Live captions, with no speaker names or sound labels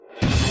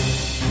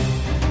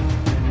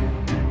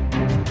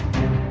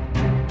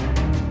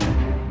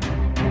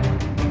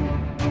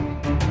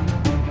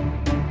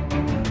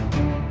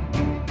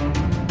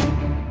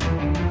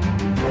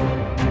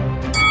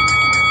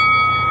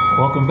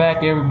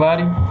back,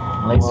 everybody.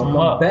 Lace them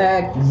up.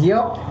 Back.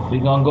 Yep.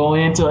 We're going to go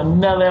into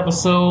another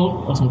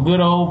episode of some good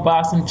old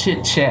boxing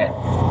chit chat.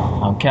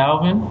 I'm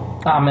Calvin.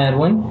 I'm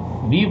Edwin.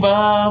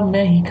 Viva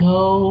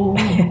Mexico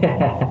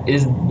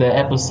is the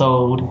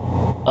episode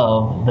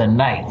of the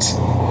night.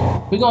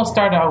 We're going to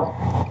start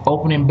out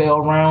opening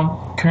bell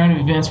round, current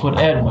events with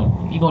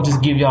Edwin. He's going to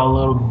just give y'all a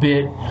little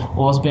bit of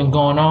what's been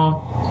going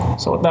on.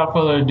 So without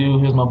further ado,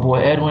 here's my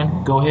boy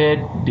Edwin. Go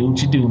ahead, do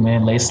what you do,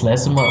 man. Let's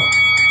him up.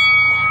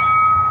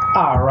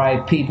 All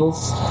right,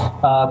 peoples.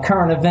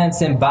 Current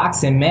events in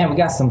boxing, man. We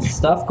got some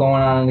stuff going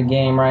on in the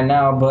game right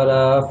now.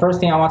 But first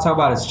thing I want to talk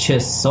about is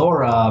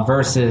Chisora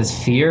versus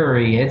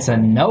Fury. It's a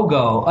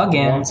no-go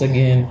again. Once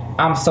again.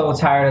 I'm so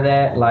tired of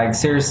that. Like,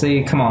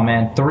 seriously, come on,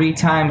 man. 3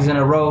 times in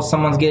a row,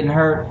 someone's getting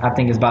hurt. I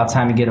think it's about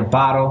time to get a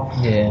bottle.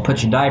 Yeah.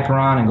 Put your diaper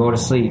on and go to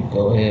sleep.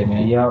 Go ahead,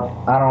 man.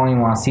 Yep. I don't even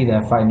want to see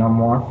that fight no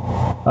more.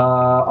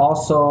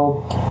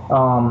 Also,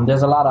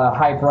 there's a lot of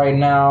hype right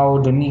now.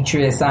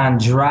 Demetrius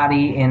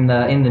Andrade in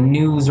the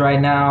news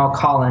right now,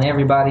 calling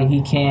everybody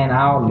he can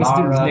out.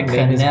 Lara,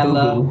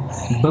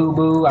 Canella, Boo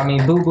Boo. I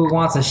mean, Boo Boo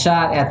wants a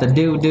shot at the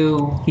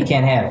doo-doo. He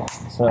can't have it.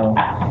 So,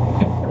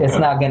 it's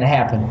not going to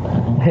happen.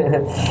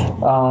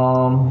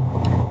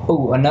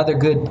 Another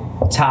good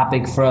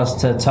topic for us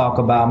to talk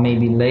about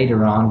maybe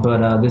later on,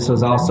 but this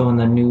was also in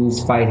the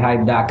news.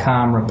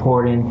 FightHype.com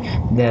reporting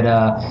that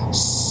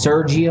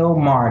Sergio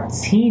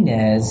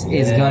Martinez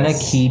is going to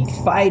keep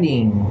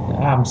fighting.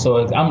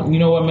 You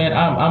know what, man?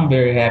 I'm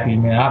very happy,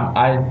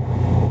 man.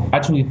 I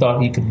truly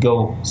thought he could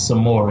go some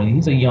more.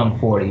 He's a young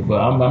 40,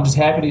 but I'm just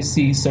happy to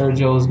see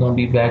Sergio is going to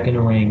be back in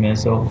the ring, man.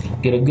 So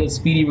get a good,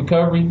 speedy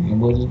recovery, and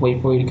we'll just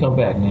wait for you to come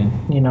back, man.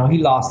 You know, he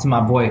lost to my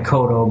boy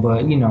Cotto,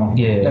 but,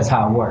 that's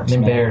how it works.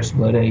 Embarrassed,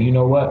 man. But hey, you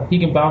know what? He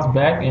can bounce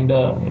back, and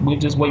we'll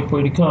just wait for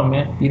you to come,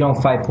 man. You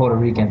don't fight Puerto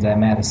Ricans at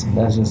Madison.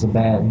 That's just a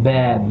bad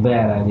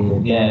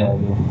idea.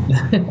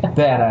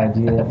 Bad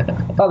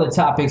idea. Other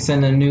topics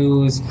in the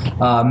news.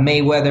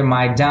 Mayweather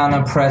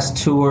Maidana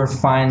press tour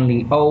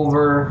finally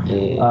over.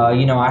 Yeah.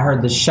 I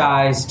heard the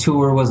Shies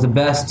tour was the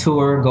best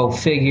tour. Go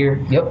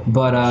figure. Yep.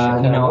 But,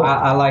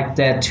 I liked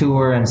that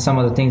tour and some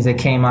of the things that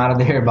came out of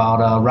there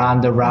about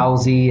Ronda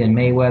Rousey and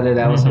Mayweather.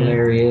 That was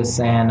hilarious.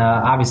 And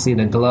obviously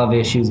the glove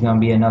issue is going to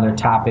be another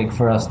topic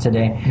for us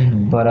today.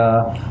 Mm-hmm. But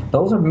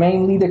those are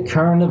mainly the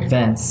current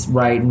events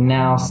right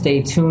now.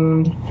 Stay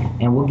tuned,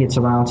 and we'll get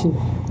to round 2.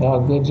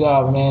 Good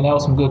job, man. That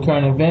was some good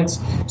current events.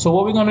 So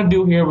what we're going to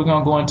do here, we're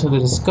going to go into the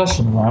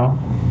discussion round.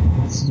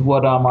 This is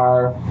what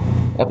our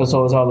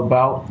episode is all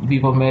about,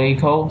 Viva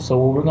Mexico. So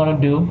what we're going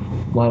to do,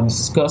 we're going to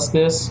discuss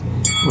this,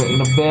 ring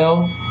the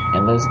bell,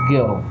 and let's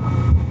go.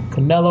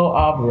 Canelo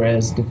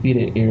Alvarez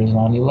defeated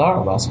Erislandy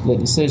Lara by split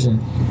decision,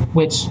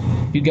 which,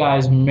 if you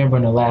guys remember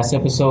in the last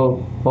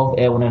episode, both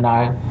Edwin and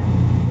I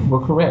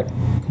were correct.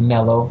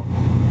 Canelo,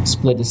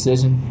 split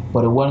decision,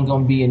 but it wasn't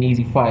going to be an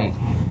easy fight.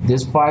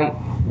 This fight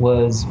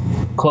was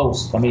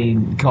close. I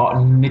mean, caught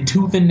in the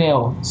tooth and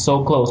nail,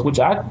 so close, which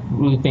I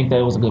really think that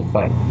it was a good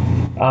fight.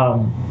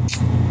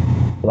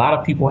 A lot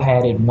of people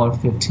had it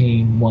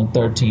 115,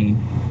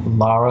 113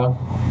 Lara.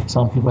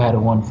 Some people had it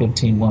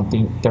 115,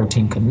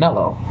 113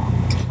 Canelo.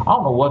 I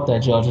don't know what that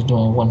judge was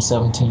doing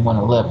 117,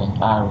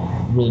 111. I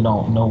really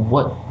don't know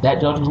what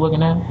that judge was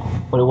looking at,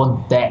 but it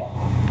wasn't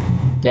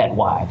that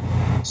wide.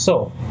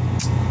 So,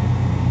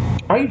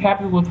 are you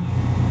happy with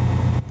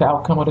the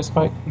outcome of this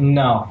fight?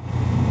 No.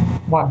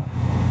 Why?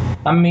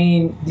 I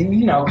mean,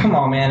 come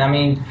on, man. I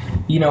mean,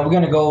 we're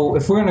going to go,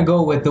 if we're going to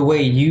go with the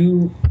way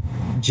you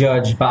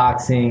judge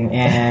boxing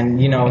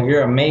and,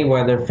 you're a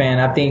Mayweather fan,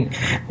 I think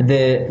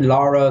that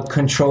Lara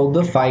controlled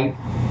the fight.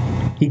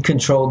 He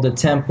controlled the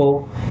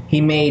tempo. He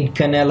made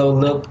Canelo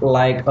look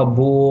like a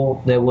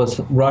bull that was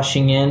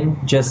rushing in,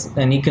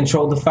 and he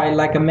controlled the fight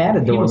like a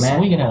matador, man. He was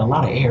swinging at a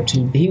lot of air,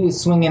 too. He was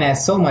swinging at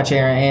so much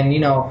air, and,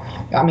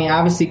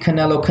 obviously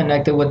Canelo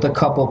connected with a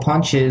couple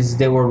punches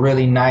that were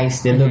really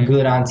nice. They looked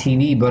good on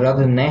TV, but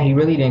other than that, he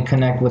really didn't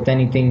connect with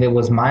anything that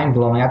was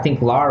mind-blowing. I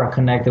think Lara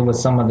connected with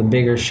some of the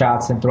bigger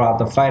shots and throughout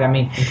the fight. I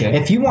mean,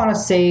 if you want to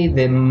say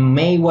that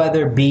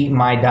Mayweather beat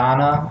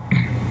Maidana,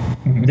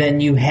 then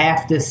you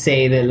have to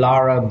say that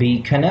Lara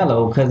beat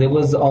Canelo, because it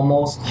was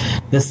almost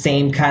the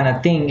same kind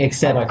of thing,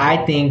 except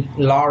I think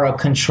Lara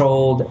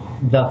controlled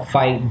the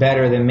fight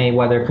better than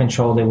Mayweather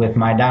controlled it with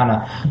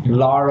Maidana.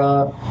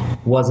 Lara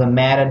was a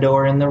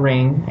matador in the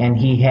ring, and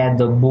he had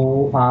the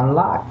bull on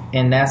lock.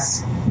 And I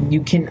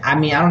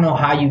don't know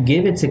how you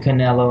give it to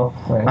Canelo.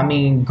 Right. I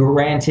mean,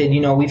 granted,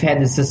 we've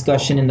had this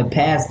discussion in the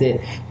past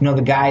that,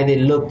 the guy that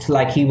looked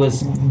like he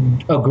was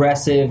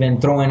aggressive and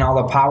throwing all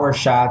the power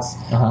shots,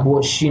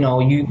 which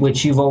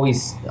you've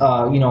always,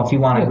 if you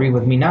want to agree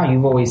with me now,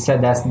 you've always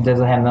said that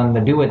doesn't have nothing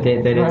to do with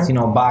it, that it's,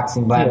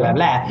 boxing, blah, blah,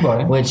 blah,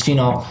 right. Which,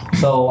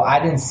 so I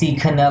didn't see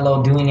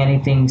Canelo doing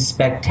anything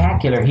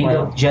spectacular. He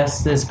looked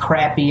just as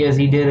crappy as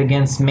he did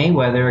against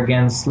Mayweather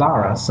against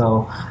Lara.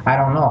 So I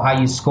don't know how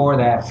you score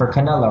that for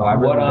Canelo. I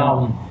really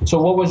don't. So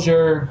what was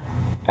your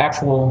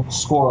actual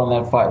score on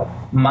that fight?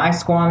 My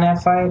score on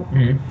that fight,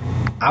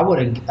 I would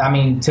have. I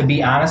mean, to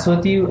be honest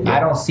with you, I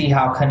don't see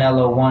how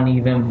Canelo won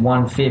even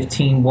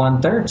 115,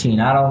 113.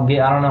 I don't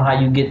know how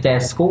you get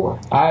that score.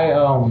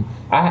 I'm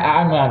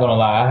not gonna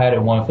lie. I had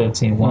it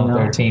 115,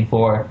 113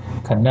 for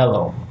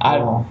Canelo.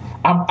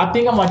 I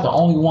think I'm like the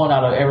only one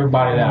out of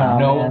everybody that I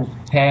know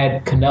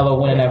had Canelo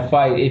winning that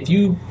fight.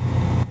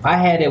 I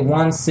had it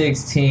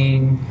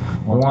 116,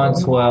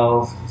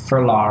 112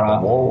 for Lara.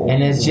 Whoa.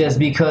 And it's just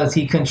because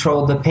he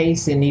controlled the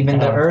pace in even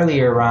the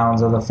earlier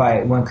rounds of the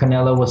fight when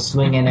Canelo was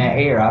swinging that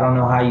air. I don't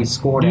know how you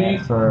scored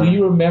that. Do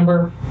you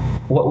remember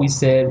what we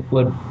said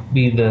would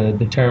be the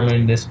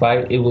determining this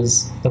fight? It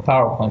was the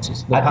power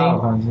punches.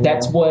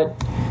 That's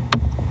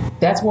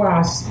where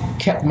I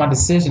kept my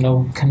decision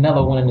of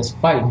Canelo winning this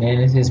fight, man.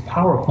 Is his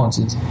power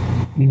punches.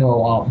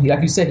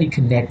 Like you said, he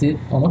connected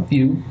on a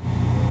few.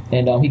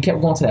 And he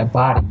kept going to that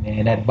body,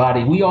 man. That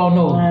body. We all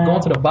know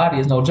going to the body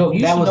is no joke. You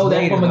should know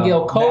that from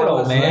Miguel Cotto, that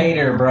was man.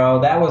 Later, bro.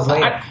 That was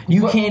later.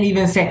 You can't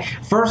even say.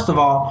 First of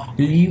all,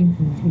 you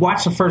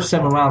watch the first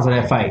 7 rounds of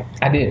that fight.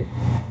 I did.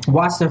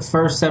 Watch the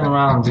first 7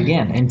 rounds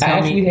again and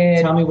tell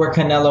me where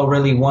Canelo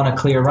really won a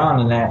clear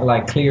round in that,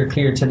 like clear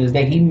to this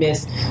day. He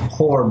missed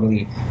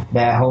horribly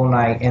that whole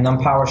night, and them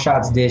power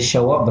shots did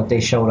show up, but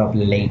they showed up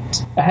late.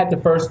 I had the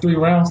first 3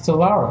 rounds to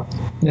Lara.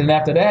 And then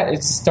after that,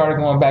 it started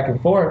going back and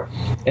forth,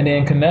 and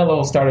then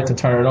Canelo started to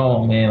turn it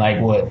on, man.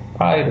 Like what?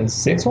 Probably the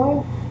 6th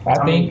round?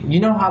 I think. You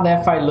know how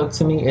that fight looked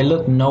to me? It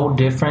looked no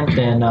different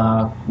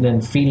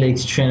than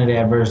Felix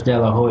Trinidad versus De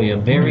La Hoya.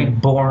 Very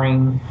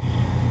boring.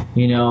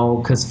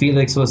 Because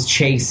Felix was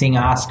chasing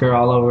Oscar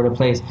all over the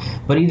place.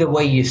 But either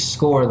way you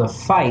score the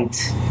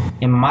fight,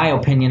 in my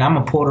opinion, I'm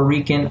a Puerto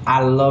Rican.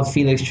 I love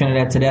Felix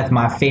Trinidad to death.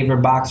 My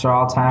favorite boxer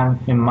all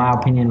time. In my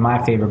opinion,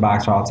 my favorite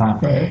boxer all time.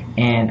 Right.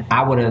 And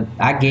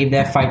I gave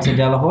that fight to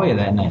De La Hoya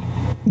that night.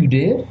 You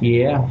did?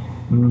 Yeah.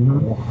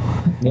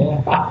 Mm-hmm.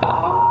 Yeah.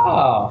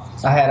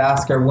 I had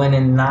Oscar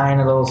winning 9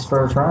 of those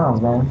first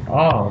rounds, man.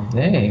 Oh,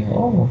 dang.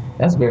 Oh,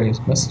 that's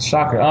a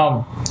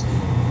shocker.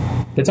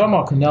 They're talking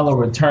about Canelo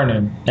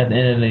returning at the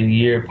end of the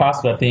year,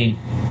 possibly. I think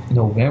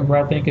November.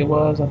 I think it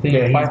was. I think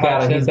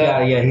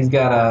he's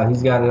got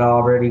it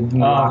already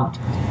locked.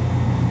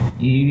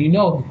 You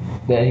know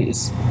that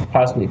it's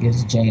possibly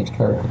against James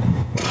Kirkland.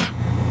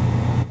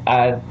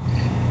 And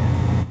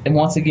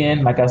once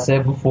again, like I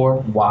said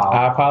before,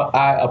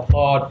 I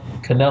applaud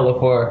Canelo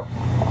for.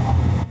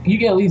 You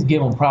can at least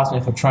give him props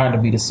for trying to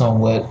be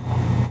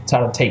try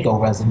to take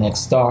over as the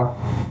next star,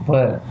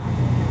 but.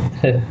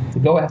 To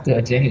go after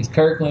James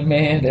Kirkland,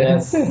 man. I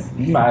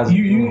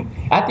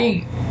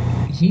think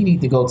he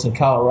need to go to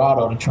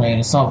Colorado to train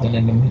or something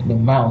in the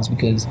mountains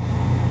because.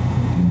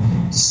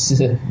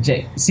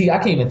 See, I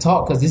can't even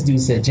talk because this dude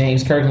said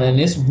James Kirkland, and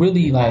it's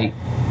really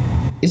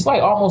it's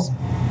like almost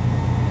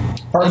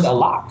first a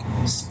lock.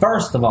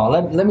 First of all,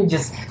 let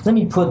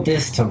me put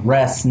this to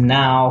rest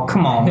now.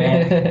 Come on,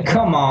 man.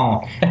 Come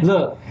on.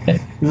 Look.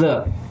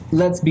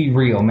 Let's be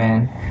real,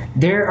 man.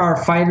 There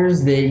are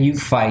fighters that you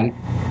fight.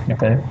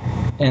 Okay.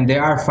 And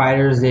there are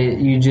fighters that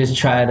you just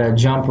try to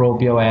jump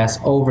rope your ass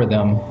over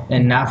them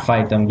and not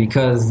fight them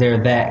because they're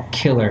that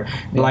killer.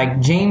 Yeah. Like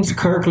James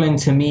Kirkland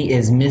to me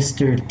is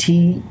Mr.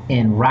 T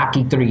in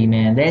Rocky 3,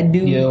 man. That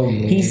dude,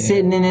 he's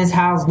sitting in his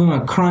house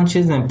doing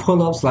crunches and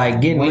pull-ups,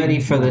 getting ready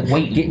for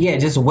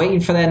just waiting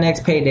for that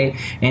next payday.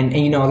 And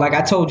like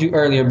I told you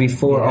earlier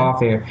before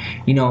off air,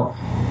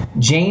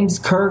 James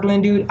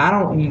Kirkland, dude,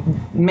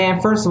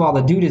 first of all,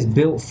 the dude is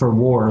built for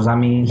wars. I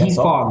mean, he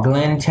fought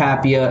Glenn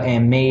Tapia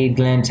and made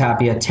Glenn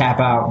Tapia tap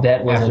out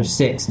after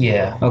 6.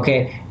 Yeah.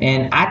 Okay.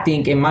 And I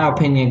think, in my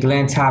opinion,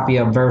 Glenn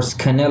Tapia versus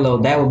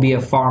Canelo, that would be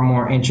a far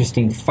more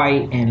interesting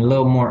fight and a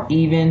little more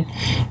even.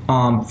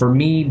 For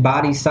me,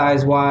 body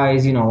size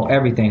wise,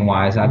 everything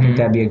wise, I think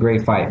that'd be a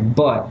great fight.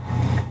 But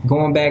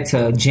going back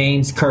to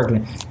James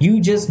Kirkland,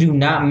 you just do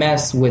not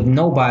mess with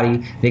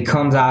nobody that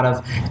comes out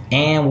of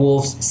Ann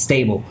Wolf's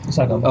stable. It's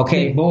like a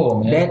big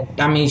bull, man.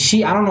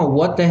 I don't know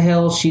what the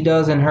hell she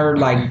does in her,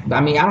 I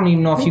don't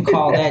even know if you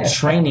call that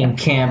training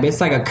camp.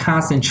 It's like a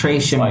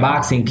concentration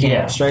boxing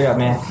camp, straight up,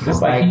 man.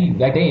 It's like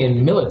they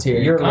in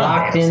military. You're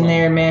locked in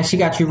there, man. She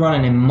got you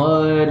running in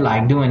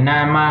mud, doing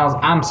 9 miles.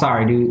 I'm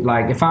sorry, dude.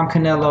 If I'm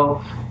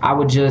Canelo, I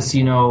would just,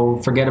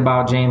 forget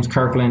about James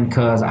Kirkland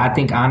because I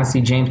think,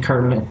 honestly, James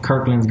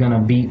Kirkland's going to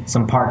beat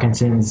some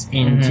Parkinson's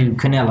into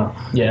Canelo.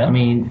 Yeah. I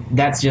mean,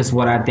 that's just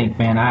what I think,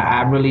 man.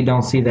 I really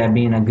don't see that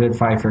being a good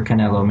fight for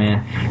Canelo,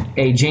 man.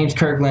 Hey, James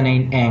Kirkland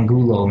ain't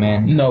Angulo,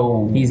 man.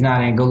 No. He's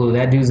not Angulo.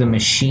 That dude's a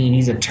machine.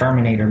 He's a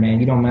Terminator, man.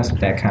 You don't mess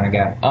with that kind of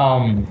guy.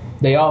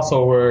 They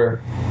also were...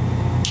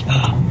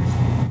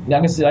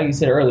 like you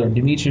said earlier,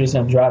 Demetrius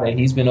Andrade,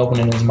 he's been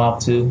opening his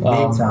mouth too.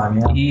 Big time,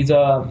 yeah.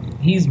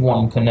 He's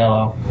won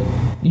Canelo.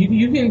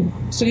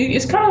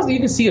 It's kind of, you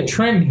can see a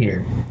trend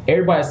here.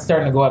 Everybody's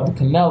starting to go after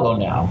Canelo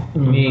now.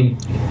 Mm-hmm. I mean,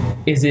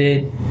 is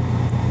it?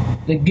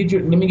 Let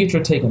me get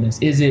your take on this.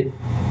 Is it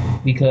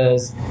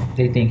because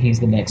they think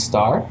he's the next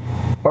star,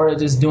 or they're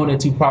just doing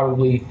it to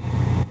probably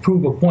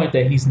prove a point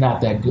that he's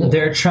not that good.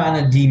 They're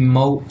trying to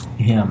demote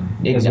him,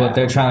 is what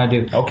they're trying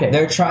to do. Okay.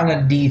 They're trying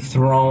to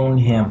dethrone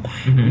him.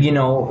 Mm-hmm. You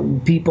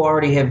know, people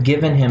already have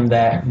given him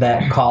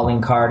that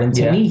calling card. And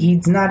to me,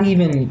 he's not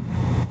even...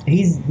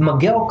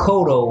 Miguel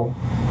Cotto,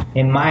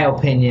 in my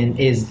opinion,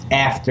 is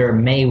after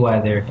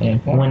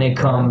Mayweather when it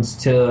comes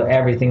to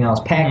everything else.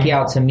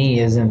 Pacquiao to me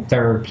is in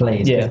third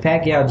place. Yeah.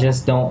 Pacquiao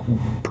just don't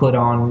put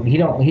on. He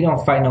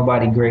don't fight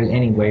nobody great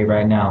anyway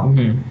right now.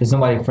 Mm-hmm. There's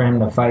nobody for him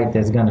to fight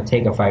that's going to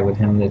take a fight with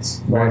him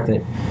that's worth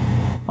it.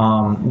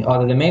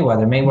 Other than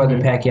Mayweather,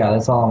 Pacquiao.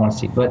 That's all I want to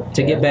see. But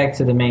to get back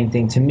to the main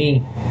thing, to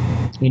me,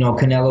 you know,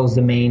 Canelo's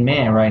the main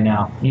man right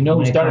now. You know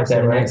who started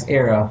that, right? Next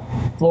era.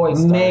 Floyd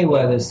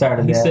Mayweather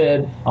started He that.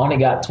 said, I only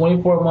got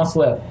 24 months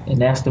left, and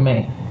that's the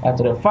man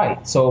after the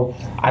fight. So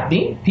I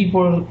think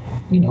people,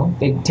 you know,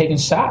 they taking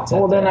shots.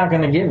 Well, they're not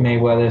going to get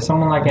Mayweather.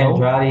 Someone like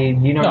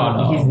Andrade, you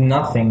know, he's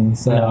nothing.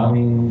 So, I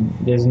mean,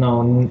 there's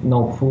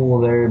no pool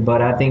there.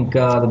 But I think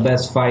the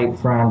best fight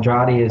for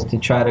Andrade is to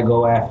try to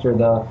go after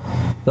the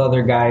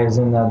other guys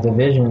in the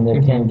division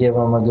that can give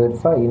him a good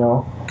fight, you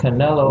know.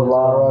 Canelo.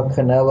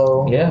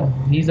 Canelo. Yeah.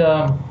 He's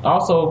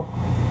also,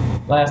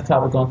 last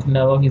topic on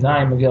Canelo, he's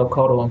eyeing Miguel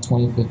Cotto in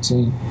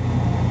 2015.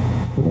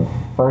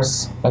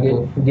 First,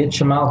 get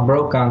your mouth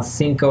broke on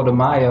Cinco de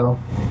Mayo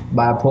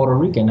by a Puerto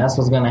Rican. That's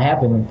what's going to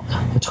happen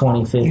in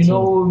 2015. You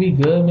know what would be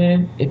good,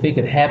 man? If it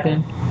could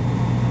happen?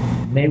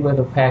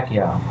 Mayweather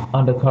Pacquiao,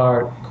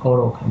 undercard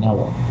Cotto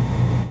Canelo.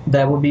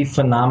 That would be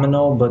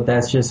phenomenal, but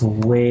that's just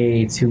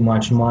way too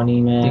much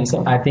money, man. Think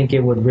so? I think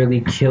it would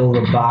really kill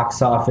the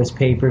box office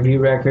pay-per-view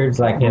records,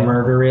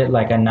 murder it,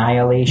 like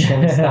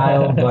Annihilation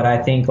style. But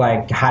I think,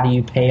 like, how do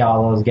you pay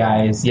all those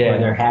guys where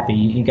they're happy?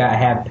 You got to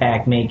have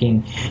Pac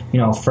making, you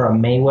know, for a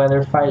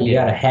Mayweather fight, you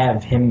got to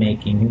have him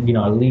making, you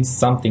know, at least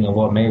something of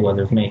what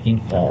Mayweather's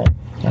making.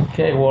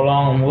 Okay,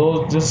 well,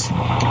 we'll just...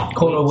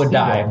 Cotto would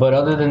die. But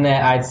other than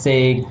that, I'd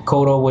say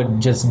Cotto would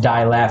just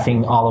die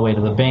laughing all the way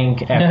to the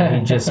bank after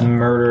he just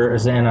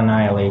murders and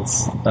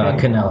annihilates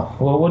Canelo.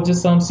 Well, we'll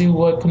just see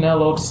what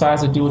Canelo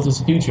decides to do with his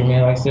future,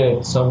 man. Like I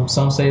said,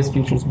 some say his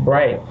future's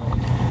bright.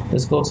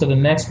 Let's go to the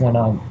next one.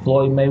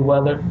 Floyd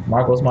Mayweather,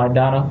 Marcos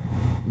Maidana,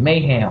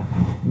 Mayhem.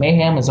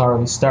 Mayhem has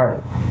already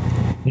started.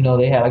 You know,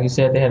 they had, like you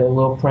said, they had a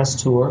little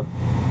press tour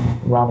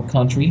around the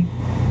country.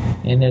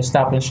 And their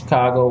stop in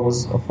Chicago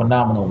was a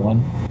phenomenal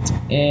one.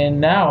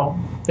 And now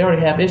they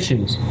already have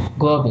issues,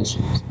 glove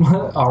issues.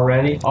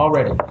 Already?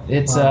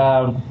 It's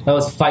that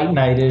was fight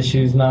night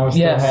issues. Now we're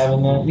still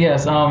having that.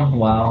 Yes.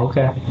 Wow.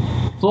 Okay.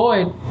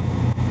 Floyd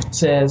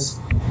says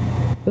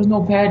there's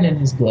no padding in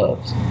his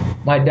gloves.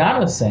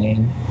 Maidana's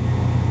saying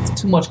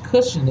it's too much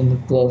cushion in the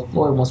gloves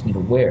Floyd wants me to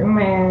wear.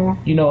 Man.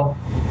 You know,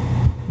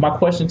 my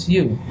question to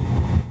you,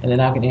 and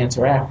then I can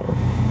answer after.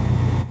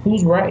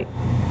 Who's right?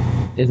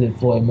 Is it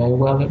Floyd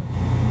Mayweather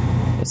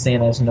saying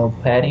there's no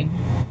padding?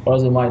 Or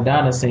is it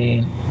Maidana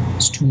saying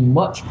it's too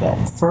much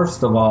padding?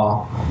 First of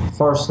all,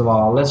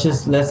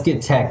 let's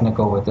get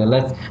technical with it.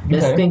 Let's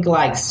think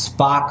like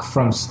Spock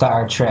from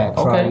Star Trek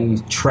for all you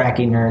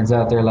tracky nerds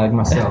out there like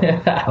myself.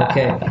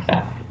 Okay.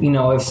 You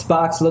know, if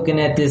Spock's looking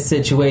at this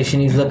situation,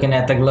 he's looking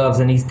at the gloves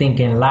and he's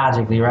thinking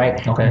logically,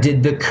 right? Okay.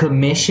 Did the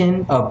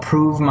commission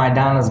approve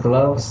Maidana's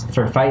gloves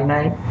for fight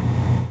night?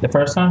 The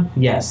first time?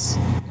 Yes.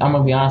 I'm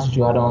going to be honest with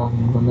you, I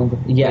don't remember.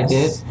 Yes. They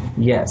did?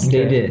 Yes,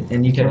 they did.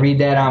 And you can read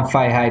that on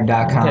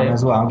FightHype.com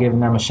as well. I'm giving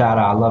them a shout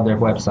out. I love their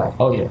website.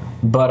 Oh, yeah.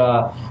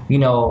 But, you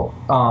know,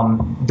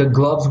 the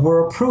gloves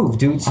were approved,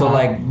 dude. So,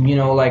 like, you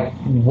know, like,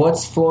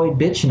 what's Floyd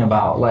bitching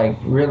about? Like,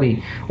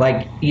 really?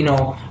 Like, you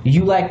know,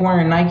 you like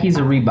wearing Nikes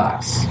or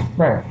Reeboks?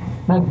 Right.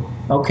 Nike.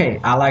 Okay,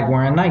 I like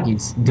wearing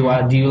Nikes. Do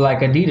you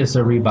like Adidas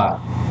or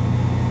Reebok?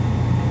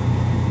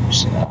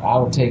 I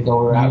would take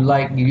over. You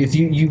like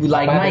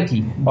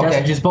Nike. That's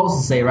what you're supposed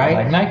to say, right?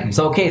 I like Nike.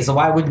 So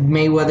why would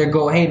Mayweather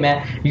go, hey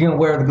man, you're gonna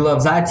wear the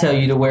gloves I tell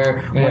you to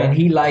wear when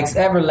he likes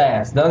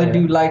Everlast. The other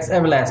dude likes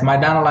Everlast.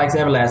 Maidana likes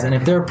Everlast. And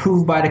if they're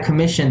approved by the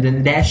commission,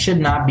 then that should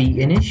not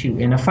be an issue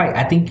in a fight.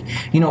 I think,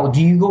 you know,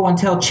 do you go and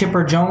tell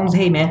Chipper Jones,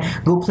 hey man,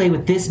 go play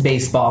with this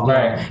baseball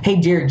glove? Right. Hey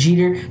Derek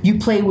Jeter, you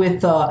play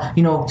with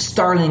you know,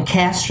 Starlin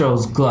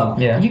Castro's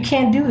glove. Yeah. You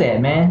can't do that,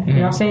 man. You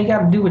know what I'm saying? You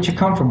gotta do what you're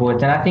comfortable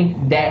with. And I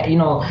think that, you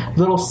know,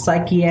 little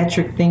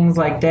psychiatric things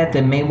like that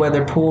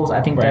Mayweather pulls,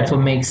 I think that's what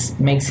makes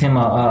him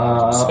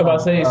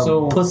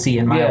a pussy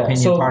in my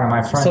opinion, part of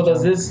my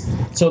franchise.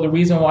 So the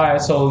reason why,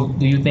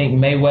 do you think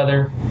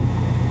Mayweather,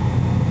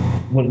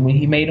 when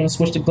he made him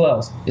switch the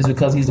gloves, is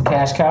because he's a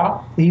cash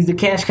cow? He's the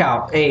cash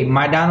cow. Hey,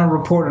 Maidana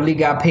reportedly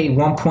got paid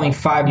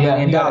 $1.5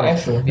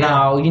 million.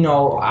 Now, you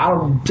know,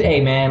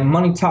 hey man,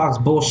 money talks,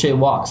 bullshit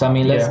walks. I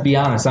mean, let's be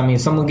honest. I mean,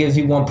 if someone gives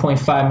you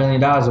 $1.5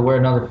 million to wear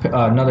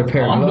another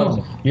pair of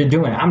gloves, you're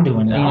doing it. I'm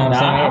doing it. You know what I'm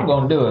saying? I'm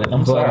going to do it.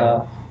 I'm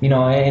sorry. you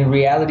know, in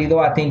reality though,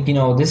 I think, you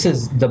know, this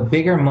is the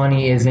bigger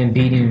money is in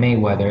beating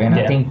Mayweather. And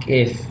I think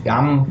if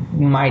I'm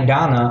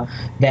Maidana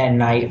that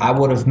night, I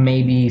would have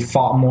maybe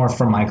fought more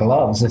for my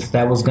gloves if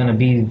that was going to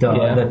be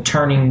the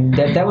turning,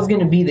 that was going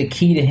to be the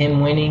key to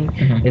him winning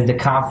is the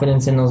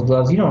confidence in those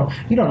gloves. You don't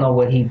know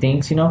what he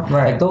thinks, you know,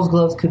 like those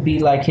gloves could be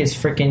like his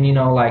freaking, you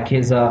know, like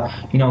his,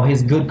 you know,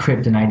 his good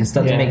kryptonite, the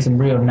stuff that makes him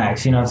real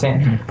nice, you know what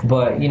I'm saying?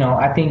 But, you know,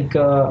 I think,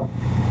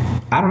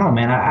 I don't know,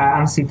 man. I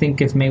honestly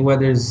think if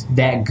Mayweather's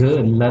that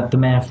good, let the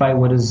man fight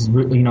with his,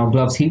 you know,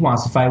 gloves he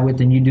wants to fight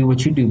with, and you do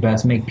what you do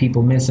best, make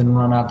people miss and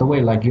run out the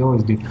way like you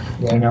always do.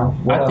 You know,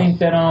 I think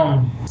that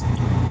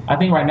I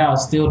think right now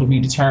it's still to be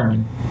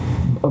determined.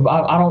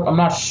 I'm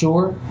not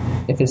sure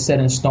if it's set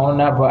in stone or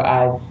not, but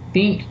I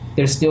think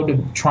they're still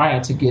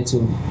trying to get to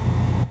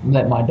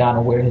let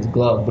Maidana wear his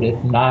glove. But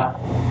if not,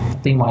 I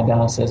think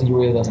Maidana says he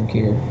really doesn't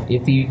care.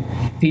 If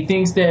he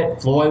thinks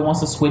that Floyd wants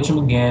to switch him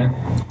again,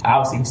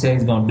 obviously he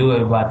says he's going to do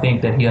it, but I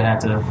think that he'll have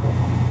to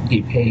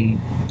get paid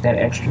that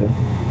extra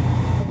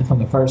from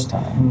the first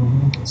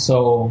time.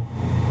 So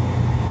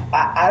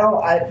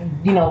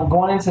you know,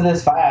 going into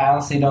this fight, I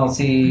honestly don't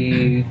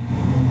see.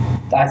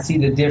 I see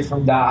the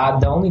different.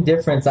 The only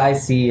difference I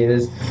see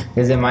is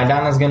that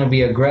Maidana's going to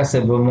be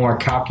aggressive, but more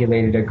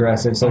calculated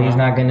aggressive. So he's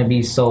not going to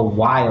be so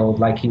wild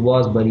like he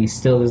was, but he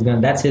still is going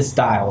to. That's his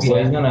style. So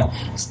he's going to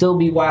still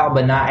be wild,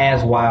 but not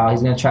as wild.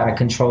 He's going to try to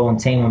control and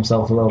tame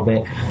himself a little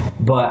bit.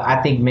 But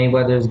I think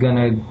Mayweather is going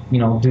to, you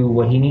know, do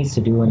what he needs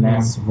to do, and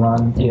that's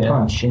run and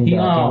punch and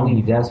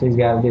lead. That's what he's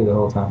got to do the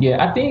whole time.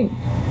 Yeah, I think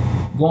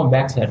going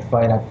back to that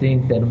fight, I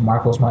think that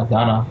Marcos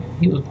Maidana,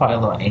 he was probably a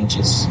little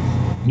anxious.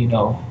 You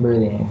know,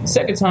 really.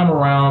 Second time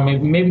around,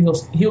 maybe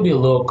he'll be a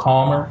little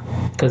calmer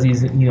because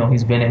he's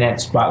been in that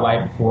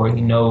spotlight before.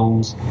 He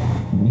knows,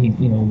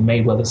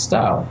 Mayweather's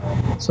style,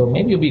 so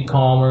maybe he'll be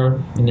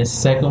calmer in this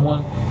second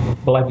one.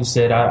 But like you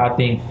said, I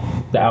think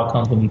the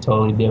outcome's gonna be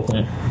totally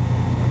different.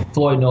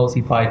 Floyd knows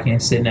he probably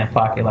can't sit in that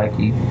pocket like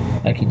he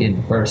did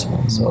in the first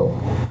one. So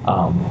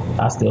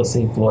I still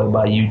see Floyd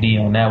by UD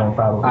on that one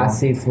probably. I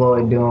see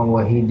Floyd doing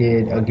what he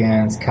did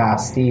against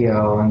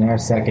Castillo in their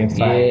second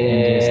fight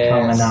and just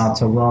coming out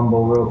to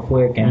rumble real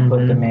quick and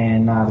put the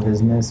man out of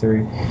his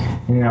misery.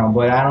 You know,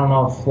 but I don't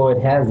know if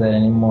Floyd has that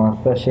anymore,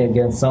 especially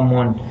against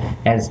someone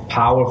as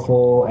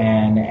powerful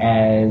and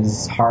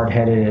as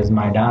hard-headed as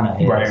Maidana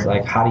is. Right.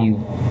 Like, how do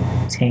you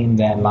tame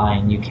that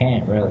lion? You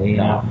can't really.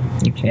 No,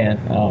 you can't.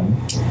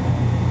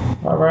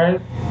 All right.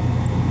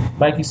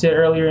 Like you said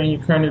earlier in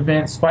your current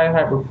events, Fight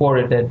Hype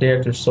reported that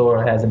Derek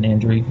Chisora has an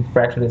injury. He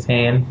fractured his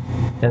hand.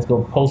 That's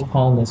going to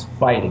postpone this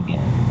fight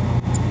again.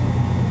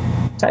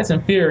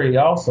 Tyson Fury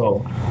also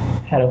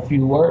had a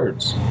few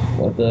words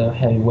with a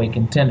heavyweight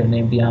contender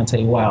named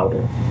Deontay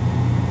Wilder.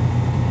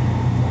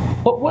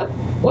 But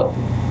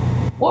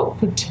what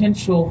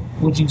potential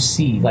would you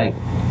see? Like,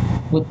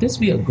 would this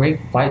be a great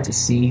fight to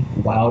see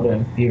Wilder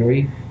and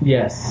Fury?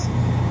 Yes.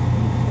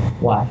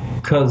 Why?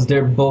 Because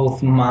they're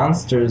both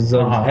monsters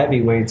of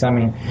heavyweights. I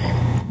mean,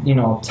 you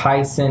know,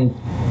 Tyson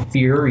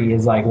Fury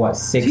is like, what,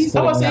 6'9"?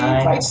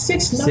 Like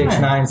 6'9".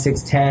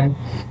 6'9",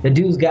 6'10". The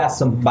dude's got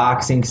some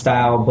boxing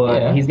style,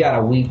 but he's got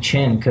a weak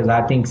chin because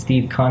I think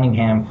Steve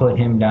Cunningham put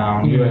him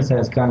down.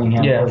 USS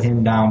Cunningham put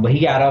him down. But he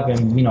got up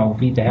and, you know,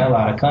 beat the hell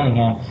out of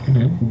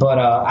Cunningham. But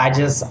I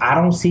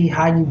don't see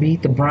how you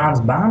beat the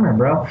Bronze Bomber,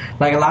 bro.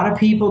 Like, a lot of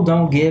people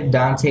don't give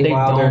Deontay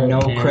Wilder no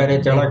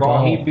credit. They're like,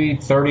 oh, he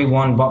beat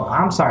 31 bums.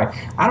 I'm sorry.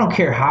 I don't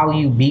care how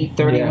you beat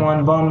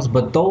 31 bums,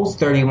 but those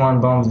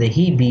 31 bums that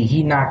he beat,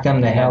 he knocked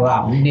them the hell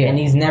out. And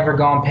he's never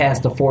gone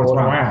past the fourth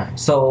round.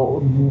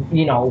 So,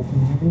 you know,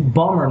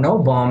 bum or no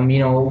bum, you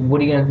know, what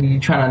are you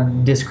trying to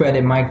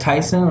discredit Mike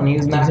Tyson when he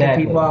was knocking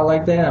people out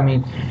like that? I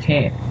mean, you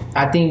can't.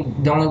 I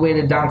think the only way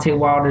that Deontay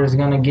Wilder is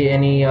going to get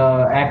any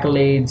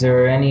accolades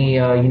or any,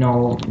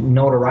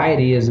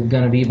 notoriety is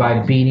going to be by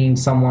beating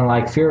someone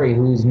like Fury,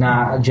 who's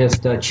not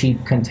just a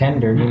cheap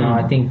contender. You know,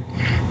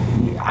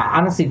 I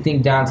honestly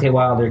think Deontay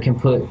Wilder can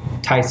put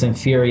Tyson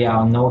Fury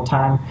out in no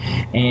time.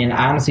 And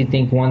I honestly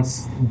think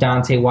once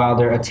Deontay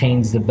Wilder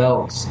attains the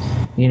belts,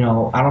 you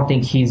know, I don't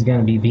think he's going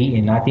to be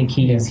beaten. I think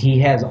he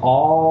has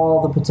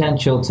all the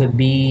potential to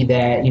be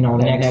that, you know,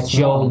 next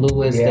Joe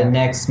Louis, the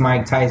next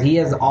Mike Tyson. He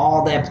has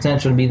all that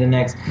potential to be the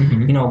next,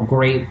 you know,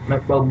 great,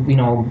 you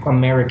know,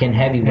 American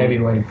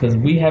heavyweight. Because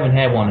we haven't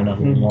had one of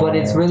them. But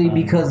it's really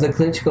because the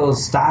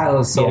Klitschko's style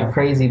is so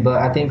crazy.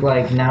 But I think,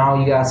 like, now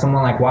you got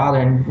someone like Wilder,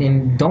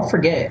 and don't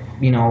forget,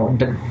 you know,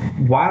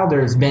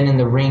 Wilder's been in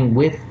the ring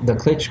with the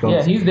Klitschkos.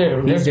 Yeah, he's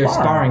their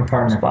sparring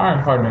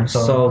partner.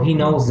 So he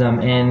knows them,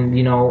 and,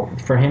 you know,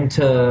 for him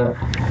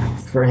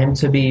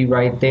to be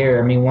right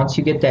there, I mean, once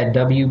you get that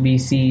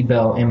WBC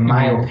belt, in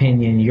my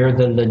opinion, you're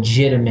the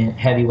legitimate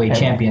heavyweight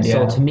champion.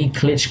 So to me,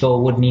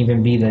 Klitschko wouldn't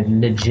even be the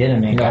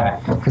legitimate guy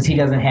because he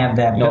doesn't have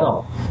that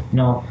belt.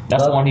 No,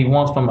 that's the one he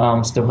wants from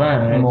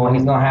Stavern. Well,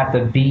 he's gonna have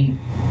to beat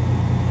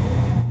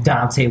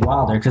Deontay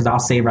Wilder, because I'll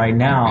say right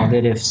now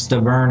that if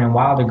Stiverne and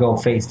Wilder go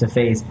face to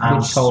face,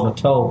 I'm toe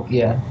to toe.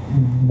 Yeah,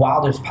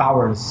 Wilder's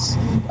power is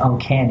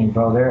uncanny,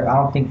 bro. I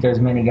don't think there's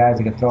many guys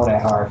that can throw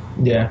that hard.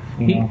 Yeah,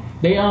 they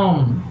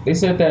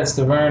said that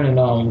Stiverne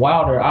and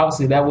Wilder.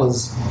 Obviously, that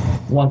was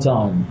one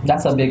time.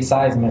 That's a big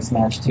size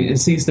mismatch too.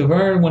 See,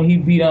 Stiverne when he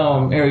beat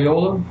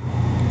Areola,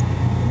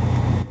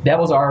 that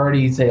was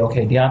already say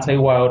okay, Deontay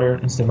Wilder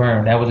and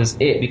Stiverne. That was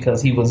just it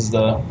because he was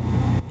the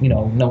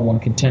number one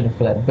contender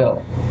for that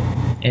belt.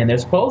 And they're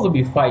supposed to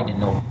be fighting in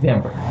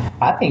November.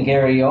 I think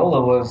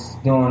Areola was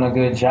doing a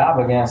good job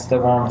against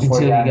Stiverne before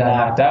he got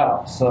knocked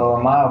out. So,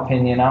 in my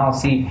opinion, I don't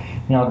see.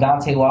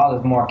 Deontay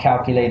Wilder's more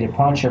calculated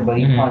puncher, but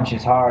he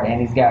punches hard,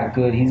 and he's got a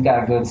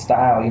good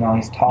style.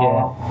 He's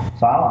tall. Yeah.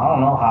 So I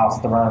don't know how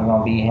Stiverne's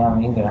gonna beat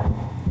him either.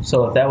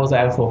 So if that was an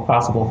actual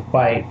possible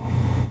fight,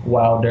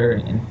 Wilder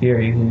and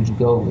Fury, who would you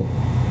go with?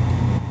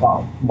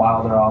 Well,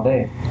 Wilder all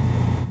day.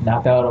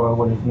 Knockout or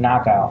what?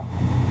 Knockout.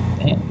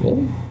 Damn,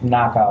 really?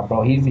 Knockout,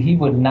 bro. He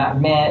would not,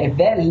 man. If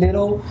that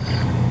little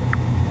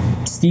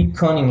Steve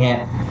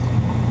Cunningham,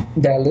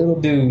 that little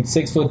dude,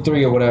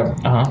 6'3" or whatever,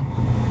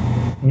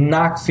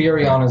 knocked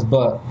Fury on his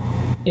butt.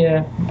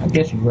 Yeah, I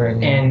guess you're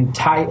right. And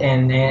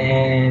Tyson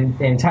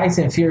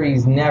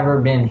Fury's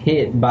never been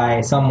hit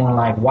by someone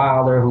like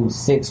Wilder, who's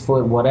 6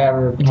 foot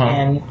whatever,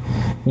 10.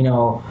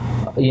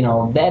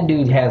 That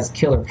dude has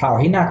killer power.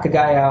 He knocked the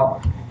guy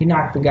out. He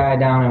knocked the guy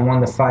down and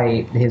won the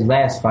fight, his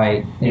last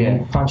fight, and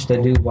he punched the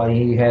dude while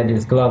he had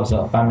his gloves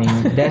up. I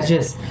mean, that's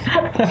just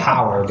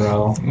power,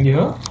 bro.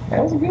 Yeah,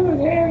 that's good,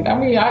 man. I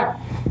mean, I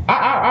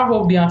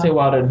hope Deontay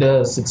Wilder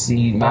does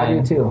succeed, man. I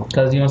do too.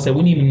 Because,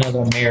 we need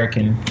another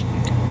American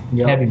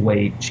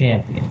heavyweight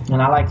champion.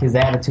 And I like his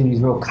attitude.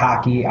 He's real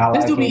cocky.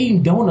 This dude be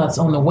eating donuts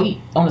on the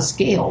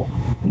scale.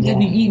 He just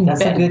be eating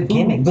That's a good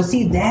gimmick. But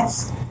see,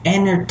 that's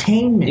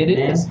entertainment. It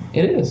is.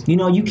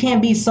 You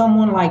can't be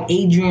someone like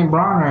Adrian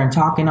Bronner and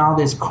talking all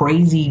this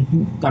crazy,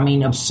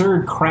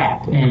 absurd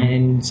crap,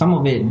 and some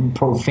of it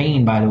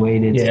profane, by the way.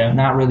 That's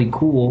not really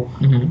cool.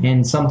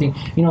 And something,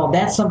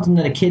 that's something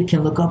that a kid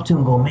can look up to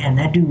and go, man,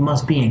 that dude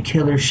must be in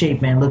killer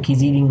shape, man. Look,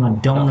 he's eating a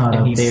donut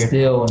up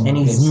there, and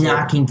he's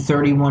knocking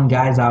 31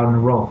 guys out in a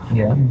row.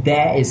 Yeah,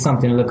 that is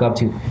something to look up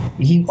to.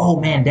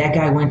 That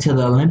guy went to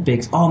the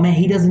Olympics. Oh man,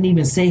 he doesn't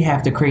even say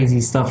half the crazy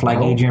stuff like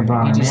Adrian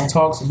Bronner. He just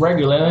talks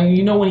regular.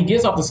 When he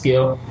gets off the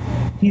scale,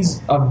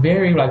 he's a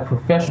very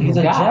professional. He's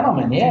a guy.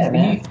 Gentleman,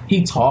 man.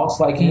 He talks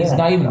like he's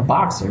not even a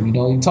boxer.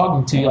 He's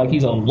talking to you like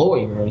he's a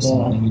lawyer or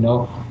something.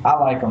 I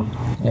like him.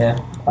 Yeah,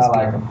 I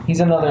like him.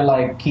 He's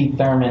another Keith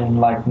Thurman,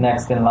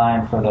 next in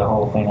line for the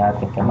whole thing. I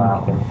think, in my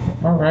opinion.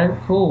 All right,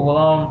 cool.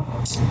 Well,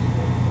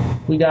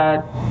 we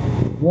got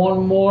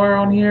one more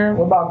on here.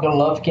 What about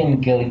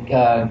Golovkin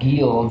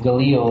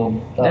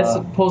Galil? That's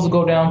supposed to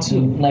go down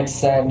too. Next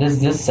Saturday.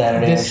 This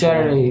Saturday. This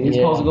Saturday. It's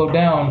supposed to go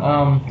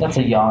down. That's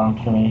a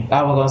yawn for me.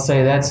 I was gonna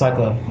say that's like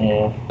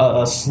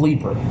a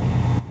sleeper.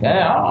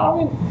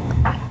 Yeah,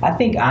 I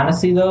think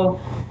honestly though,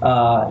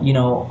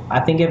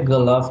 I think if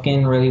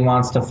Golovkin really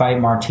wants to fight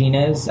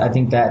Martinez, I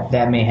think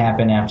that may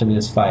happen after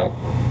this fight.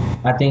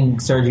 I think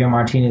Sergio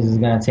Martinez is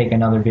going to take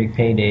another big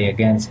payday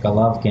against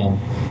Golovkin,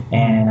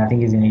 and I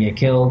think he's going to get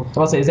killed.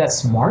 So I'll say, is that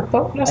smart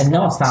though? No, it's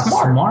not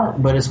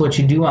smart, but it's what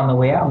you do on the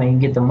way out, man. You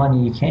get the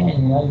money you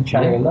can, you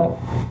try your luck.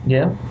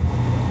 Yeah.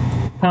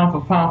 Pound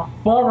for pound,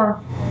 former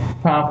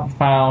pound for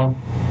pound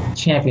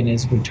champion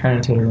is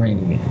returning to the ring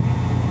again.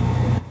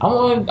 I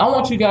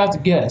want you guys to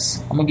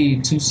guess. I'm going to give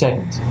you 2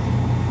 seconds.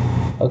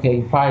 Okay,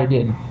 you probably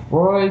didn't.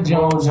 Roy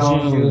Jones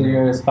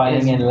Jr. is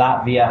fighting in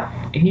Latvia.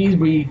 He's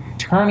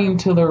returning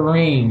to the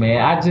ring,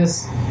 man. I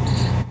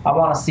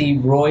want to see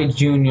Roy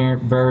Jr.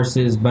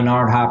 versus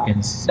Bernard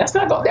Hopkins. That's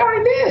not going. They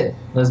already did.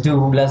 Let's do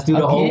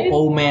the whole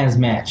old man's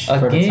match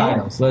for the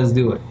titles. Let's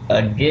do it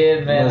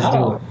again, man. Let's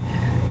do it.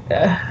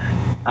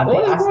 I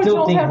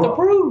still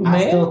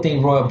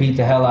think Roy beat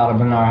the hell out of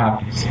Bernard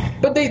Hopkins.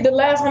 But the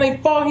last time they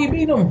fought, he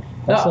beat him.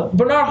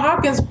 Bernard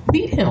Hopkins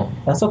beat him.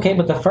 That's okay,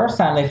 but the first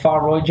time they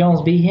fought, Roy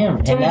Jones beat him,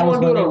 and that was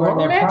when they were in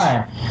their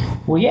prime.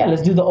 Well, yeah,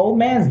 let's do the old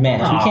man's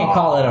match. We can't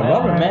call it a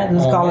rubber match.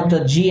 Let's call it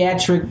the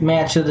geriatric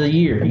match of the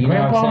year. You know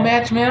what I'm saying?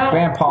 Match, man.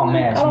 Grandpa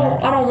match,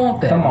 man. I don't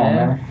want that. Come on,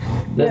 man.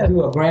 Let's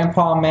do a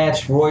grandpa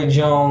match. Roy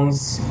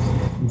Jones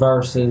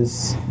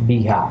versus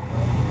B-Hop.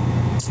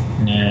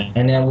 Yeah.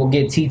 And then we'll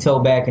get Tito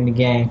back in the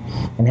game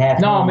and have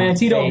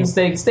Tito can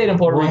stay in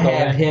Puerto Rico. We'll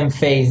have him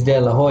face De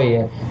La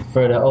Hoya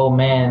for the old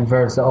man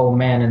versus the old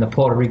man in the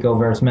Puerto Rico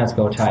versus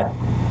Mexico title.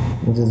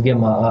 We'll just give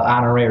him an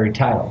honorary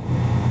title.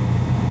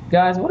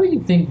 Guys, what do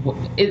you think?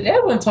 Is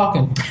Edwin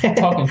talking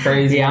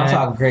crazy? Yeah, I'm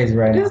talking crazy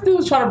right now. This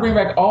dude's trying to bring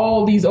back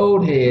all these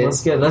old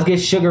heads. Let's get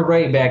Sugar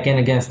Ray back in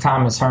against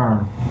Thomas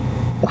Hearn.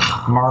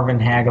 Marvin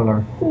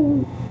Hagler.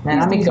 Man,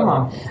 I mean, come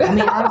on. I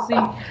mean, honestly,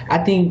 I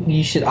think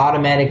you should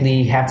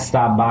automatically have to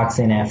stop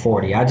boxing at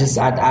 40. I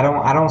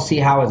don't see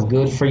how it's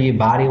good for you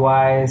body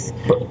wise,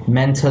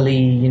 mentally.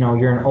 You know,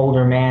 you're an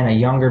older man, a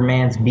younger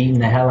man's beating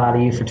the hell out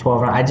of you for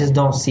 12 rounds. I just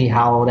don't see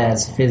how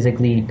that's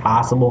physically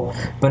possible.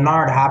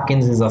 Bernard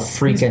Hopkins is a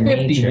freak of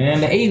nature.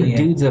 Man, the alien.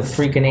 Dude's a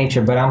freak of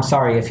nature. But I'm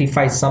sorry, if he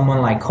fights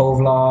someone like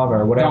Kovlov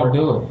or whatever, don't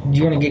do it.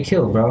 You're gonna get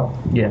killed, bro.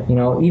 Yeah. You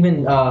know,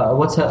 even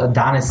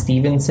Adonis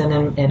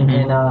Stevenson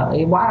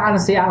well,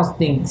 honestly, I don't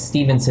think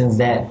Stevenson's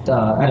that.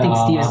 I think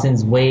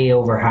Stevenson's way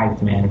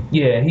overhyped, man.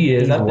 Yeah, he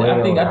is. I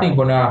think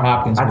Bernard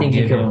Hopkins. I think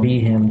he could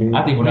beat him, dude.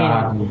 I think Bernard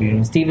Hopkins will beat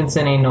him.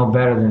 Stevenson ain't no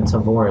better than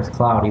Tavoris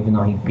Cloud, even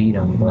though he beat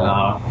him. But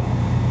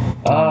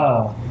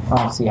I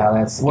don't see how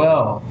that's.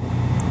 Well,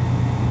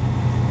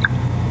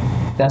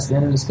 that's the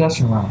end of the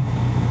discussion round.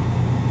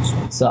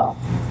 What's up?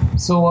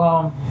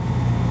 So,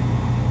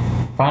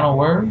 final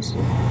words.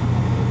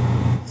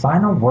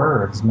 Final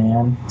words,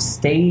 man.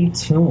 Stay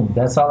tuned.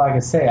 That's all I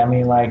can say. I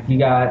mean, like, you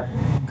got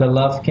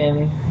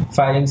Golovkin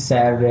fighting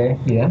Saturday.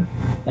 Yeah.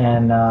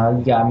 And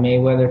you got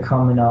Mayweather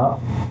coming up.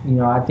 You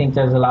know, I think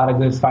there's a lot of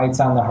good fights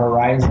on the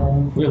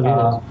horizon. Really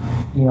is.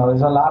 You know,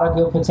 there's a lot of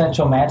good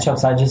potential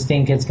matchups. I just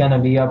think it's going to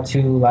be up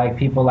to, like,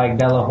 people like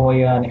De La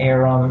Hoya and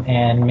Arum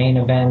and Main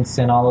Events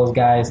and all those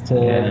guys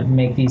to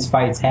make these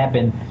fights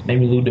happen.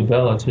 Maybe Lou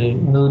DiBella, too.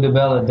 Lou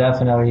DiBella,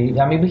 definitely.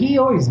 I mean, but he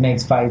always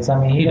makes fights. I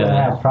mean, he doesn't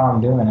have a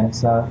problem doing it.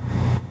 So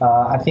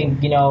I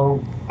think, you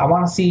know, I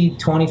want to see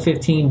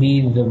 2015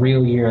 be the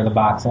real year of the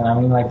boxing. I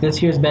mean, like,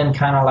 this year's been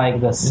kind of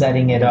like the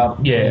setting it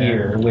up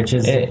year, which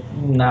is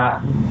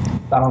not,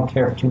 I don't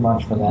care too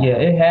much for that. Yeah,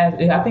 it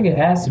has. I think it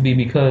has to be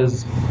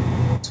because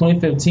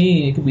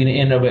 2015, it could be the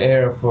end of an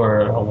era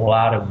for a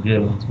lot of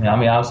good ones, man. I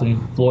mean, obviously,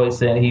 Floyd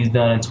said he's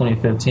done in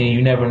 2015.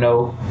 You never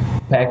know.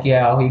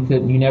 Pacquiao,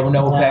 you never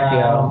know with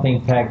Pacquiao. I don't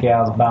think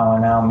Pacquiao's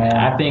bowing out, man.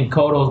 I think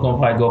Cotto's going to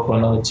probably go for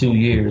another 2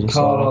 years or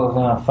so. Cotto's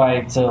going to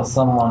fight till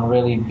someone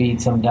really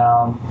beats him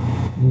down.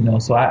 You know,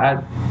 so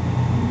I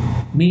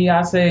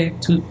say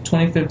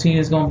 2015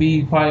 is going to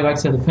be probably, like I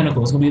said, the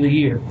pinnacle. It's going to be the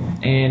year.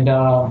 And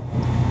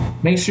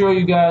make sure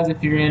you guys,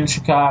 if you're in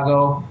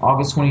Chicago,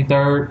 August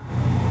 23rd,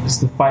 it's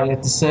the fight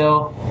at the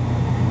Cell,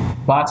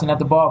 boxing at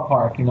the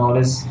ballpark. You know,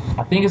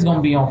 I think it's going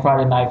to be on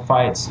Friday Night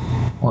Fights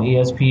on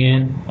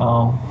ESPN.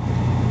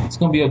 It's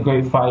going to be a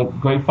great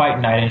fight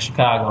night in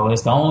Chicago.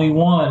 It's the only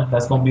one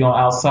that's going to be on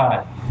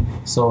outside.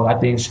 So I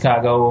think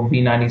Chicago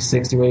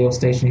B96, the radio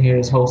station here,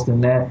 is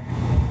hosting that.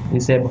 We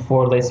said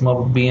before, Lace 'em Up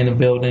will be in the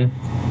building.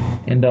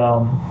 And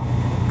other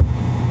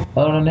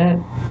than that,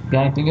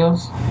 got anything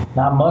else?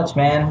 Not much,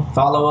 man.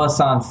 Follow us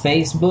on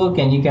Facebook,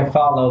 and you can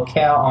follow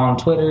Cal on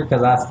Twitter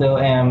because I still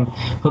am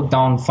hooked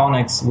on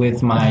phonics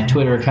with my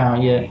Twitter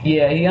account yet.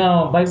 Yeah, he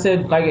like I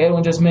said, like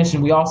Edwin just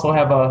mentioned, we also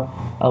have a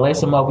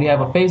Lace 'em Up. We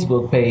have a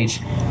Facebook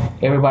page.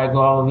 Everybody go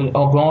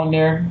on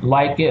there,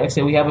 like it. Like I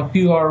said, we have a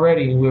few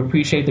already. We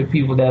appreciate the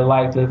people that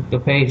like the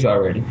page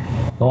already.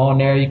 Go on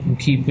there. You can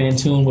keep in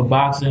tune with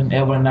boxing.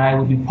 Edwin and I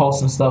will be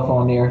posting stuff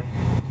on there.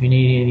 If you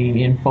need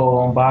any info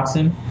on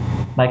boxing,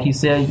 like he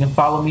said, you can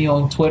follow me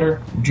on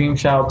Twitter,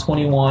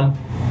 DreamChild21.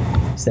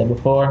 Said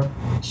before,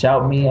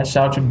 shout me, I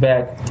shout you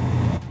back.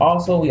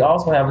 Also, we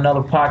also have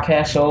another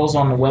podcast shows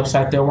on the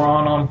website that we're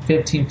on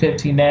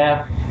 1515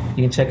 Nav.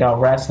 You can check out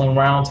Wrestling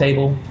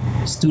Roundtable,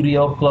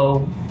 Studio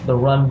Flow, The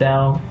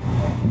Rundown,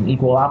 and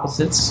Equal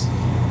Opposites.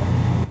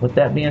 With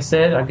that being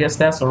said, I guess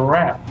that's a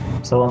wrap.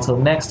 So until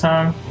next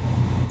time,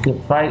 good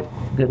fight,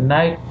 good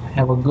night,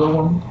 have a good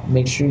one.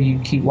 Make sure you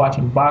keep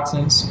watching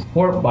boxing,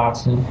 support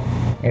boxing.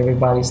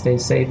 Everybody stay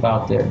safe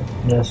out there.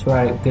 That's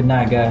right. Good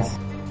night, guys.